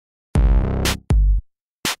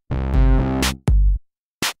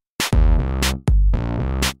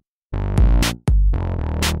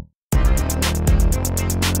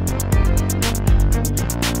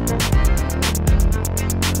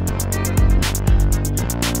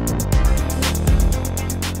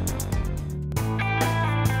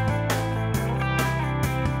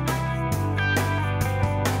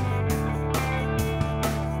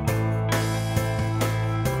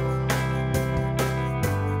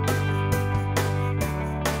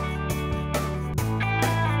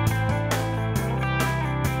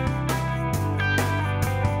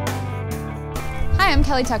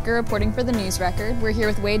Kelly Tucker reporting for the News Record. We're here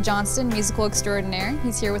with Wade Johnston, musical extraordinaire.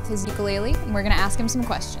 He's here with his ukulele, and we're going to ask him some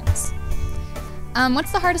questions.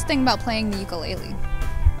 What's the hardest thing about playing the ukulele?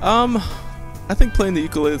 I think playing the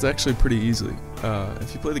ukulele is actually pretty easy.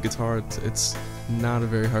 If you play the guitar, it's not a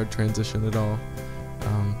very hard transition at all.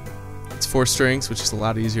 It's 4 strings, which is a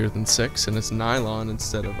lot easier than 6, and it's nylon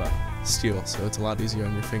instead of steel, so it's a lot easier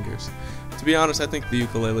on your fingers. To be honest, I think the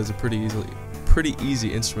ukulele is a pretty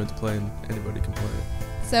easy instrument to play, and anybody can play it.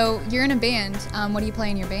 So you're in a band. What do you play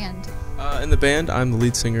in your band? In the band, I'm the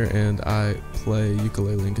lead singer, and I play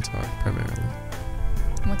ukulele and guitar primarily.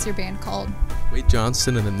 What's your band called? Wade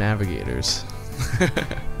Johnston and the Navigators.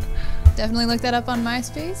 Definitely look that up on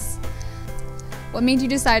MySpace. What made you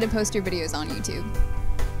decide to post your videos on YouTube?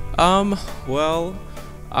 Well,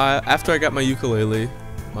 after I got my ukulele,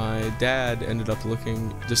 my dad ended up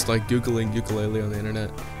Googling ukulele on the internet,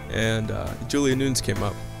 and Julia Nunes came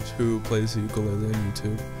up, who plays the ukulele on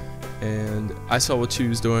YouTube, and I saw what she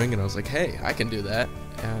was doing, and I was like, hey, I can do that,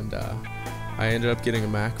 and I ended up getting a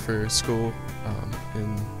Mac for school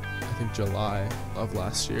in, I think, July of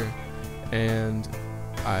last year, and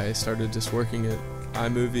I started just working at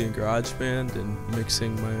iMovie and GarageBand and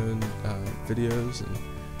mixing my own videos, and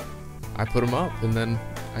I put them up, and then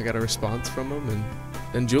I got a response from them, and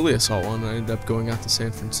then Julia saw one, and I ended up going out to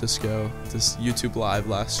San Francisco, this YouTube Live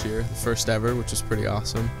last year, the first ever, which was pretty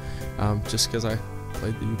awesome, just because I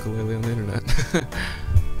played the ukulele on the internet.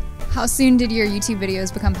 How soon did your YouTube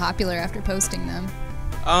videos become popular after posting them?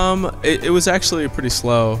 It was actually pretty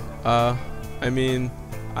slow. I mean,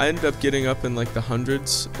 I ended up getting up in like the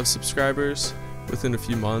hundreds of subscribers within a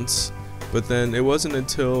few months, but then it wasn't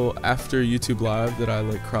until after YouTube Live that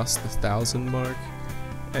I crossed the 1,000 mark,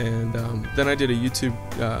 and then I did a YouTube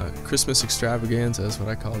Christmas extravaganza, is what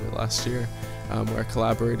I called it, last year, where I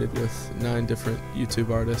collaborated with 9 different YouTube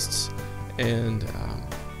artists, and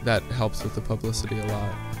that helped with the publicity a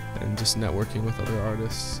lot and just networking with other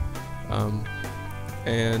artists.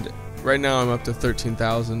 And right now I'm up to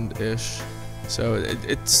 13,000-ish, so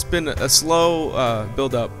it's been a slow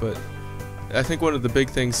build up, but I think one of the big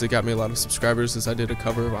things that got me a lot of subscribers is I did a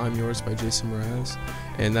cover of I'm Yours by Jason Mraz,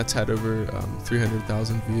 and that's had over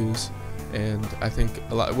 300,000 views. And I think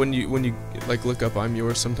a lot when you look up I'm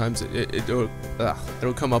Yours, sometimes it'll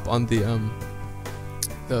come up on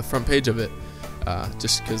the front page of it,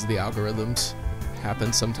 just because the algorithms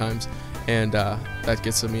happen sometimes, and that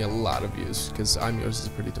gets me a lot of views because I'm Yours is a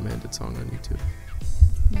pretty demanded song on YouTube.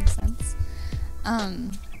 Makes sense.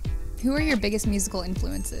 Who are your biggest musical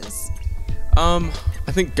influences?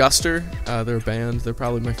 I think Guster, they're a band. They're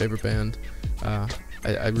probably my favorite band.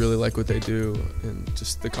 I really like what they do and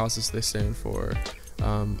just the causes they stand for.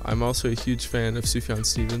 I'm also a huge fan of Sufjan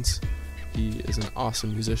Stevens. He is an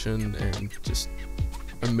awesome musician and just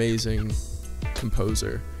amazing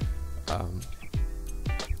composer.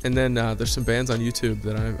 And then there's some bands on YouTube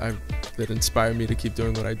that inspire me to keep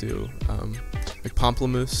doing what I do, like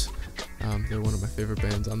Pomplamoose. They're one of my favorite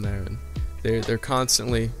bands on there, and they're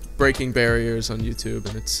constantly breaking barriers on YouTube,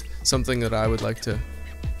 and it's something that I would like to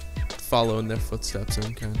follow in their footsteps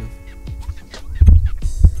in, kind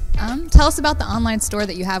of. Tell us about the online store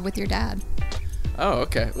that you have with your dad. Oh,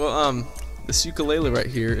 okay. Well, this ukulele right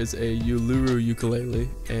here is a Uluru ukulele,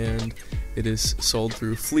 and it is sold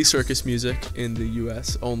through Flea Circus Music in the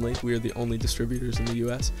U.S. only. We are the only distributors in the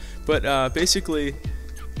U.S. But basically,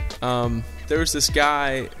 there was this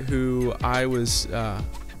guy who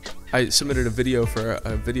I submitted a video for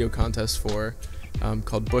a video contest for,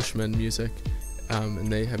 called Bushman Music, and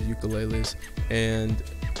they have ukuleles. And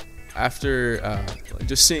after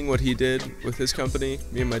just seeing what he did with his company,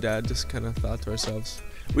 me and my dad just kind of thought to ourselves,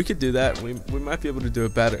 we could do that. We might be able to do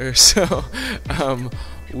it better. So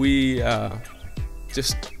we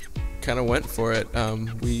just kind of went for it.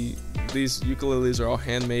 These ukuleles are all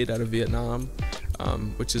handmade out of Vietnam,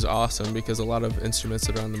 which is awesome because a lot of instruments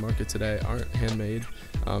that are on the market today aren't handmade,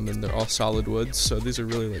 and they're all solid woods. So these are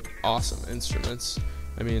really awesome instruments.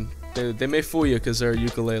 I mean, they may fool you because they're a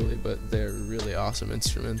ukulele, but they're really awesome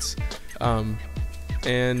instruments.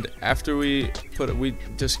 And after we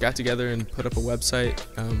just got together and put up a website.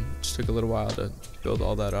 Just took a little while to build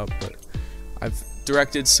all that up, but I've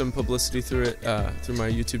directed some publicity through it, through my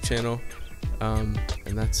YouTube channel, and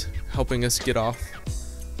that's helping us get off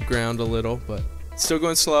the ground a little, but still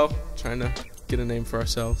going slow, trying to get a name for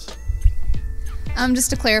ourselves. Just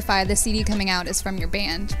to clarify, the CD coming out is from your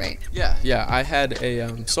band, right? Yeah. I had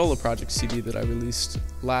a solo project CD that I released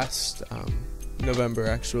last November,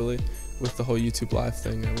 actually, with the whole YouTube Live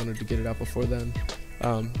thing. I wanted to get it out before then,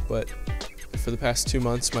 but for the past 2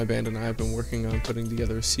 months, my band and I have been working on putting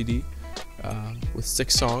together a CD, with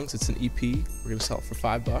 6 songs. It's an EP. We're going to sell it for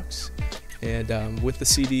 $5. And with the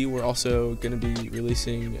CD, we're also going to be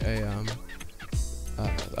releasing a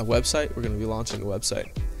website. We're going to be launching a website.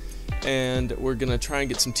 And we're going to try and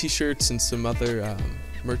get some t-shirts and some other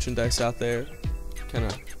merchandise out there. Kind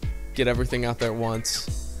of get everything out there at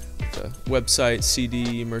once. The website,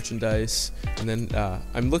 CD, merchandise. And then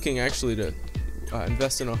I'm looking actually to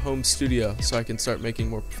invest in a home studio so I can start making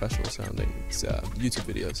more professional sounding YouTube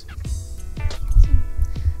videos.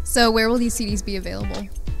 So where will these CDs be available?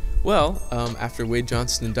 Well, after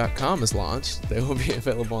WadeJohnston.com is launched, they will be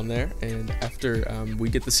available on there. And after we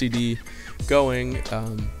get the CD going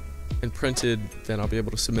and printed, then I'll be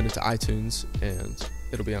able to submit it to iTunes, and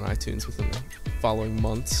it'll be on iTunes within the following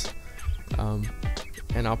months.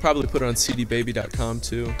 And I'll probably put it on cdbaby.com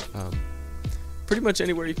too. Pretty much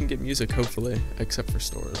anywhere you can get music, hopefully, except for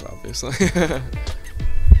stores, obviously.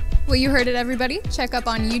 Well, you heard it, everybody. Check up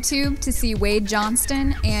on YouTube to see Wade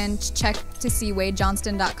Johnston, and check to see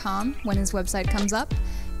wadejohnston.com when his website comes up.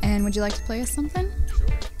 And would you like to play us something? Sure.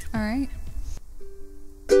 All right.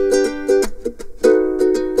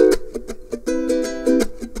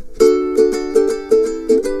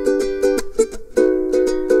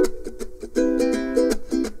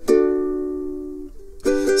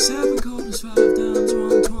 Seven quarters, 5 dimes,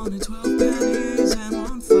 1 20, 12 pennies, and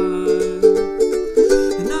 1 5.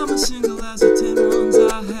 And I'm as single as the 10 ones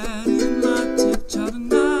I had in my tip jar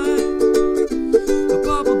tonight. A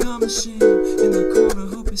bubblegum machine in the corner,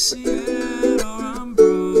 hope you see it, or I'm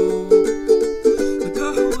broke. The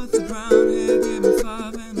girl with the brown hair gave me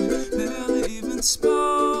 5, and we barely even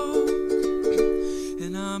spoke.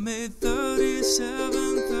 And I made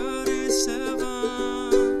 37, 37.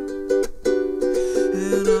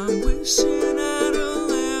 And I'm wishing at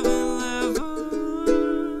 11,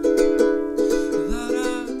 that I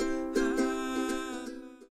had.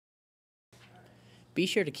 Be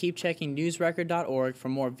sure to keep checking newsrecord.org for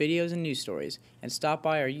more videos and news stories, and stop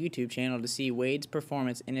by our YouTube channel to see Wade's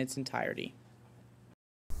performance in its entirety.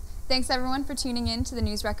 Thanks everyone for tuning in to the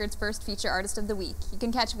News Record's first feature artist of the week. You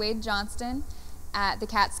can catch Wade Johnston at the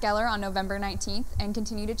Catskeller on November 19th and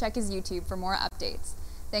continue to check his YouTube for more updates.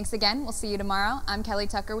 Thanks again. We'll see you tomorrow. I'm Kelly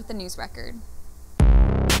Tucker with the News Record.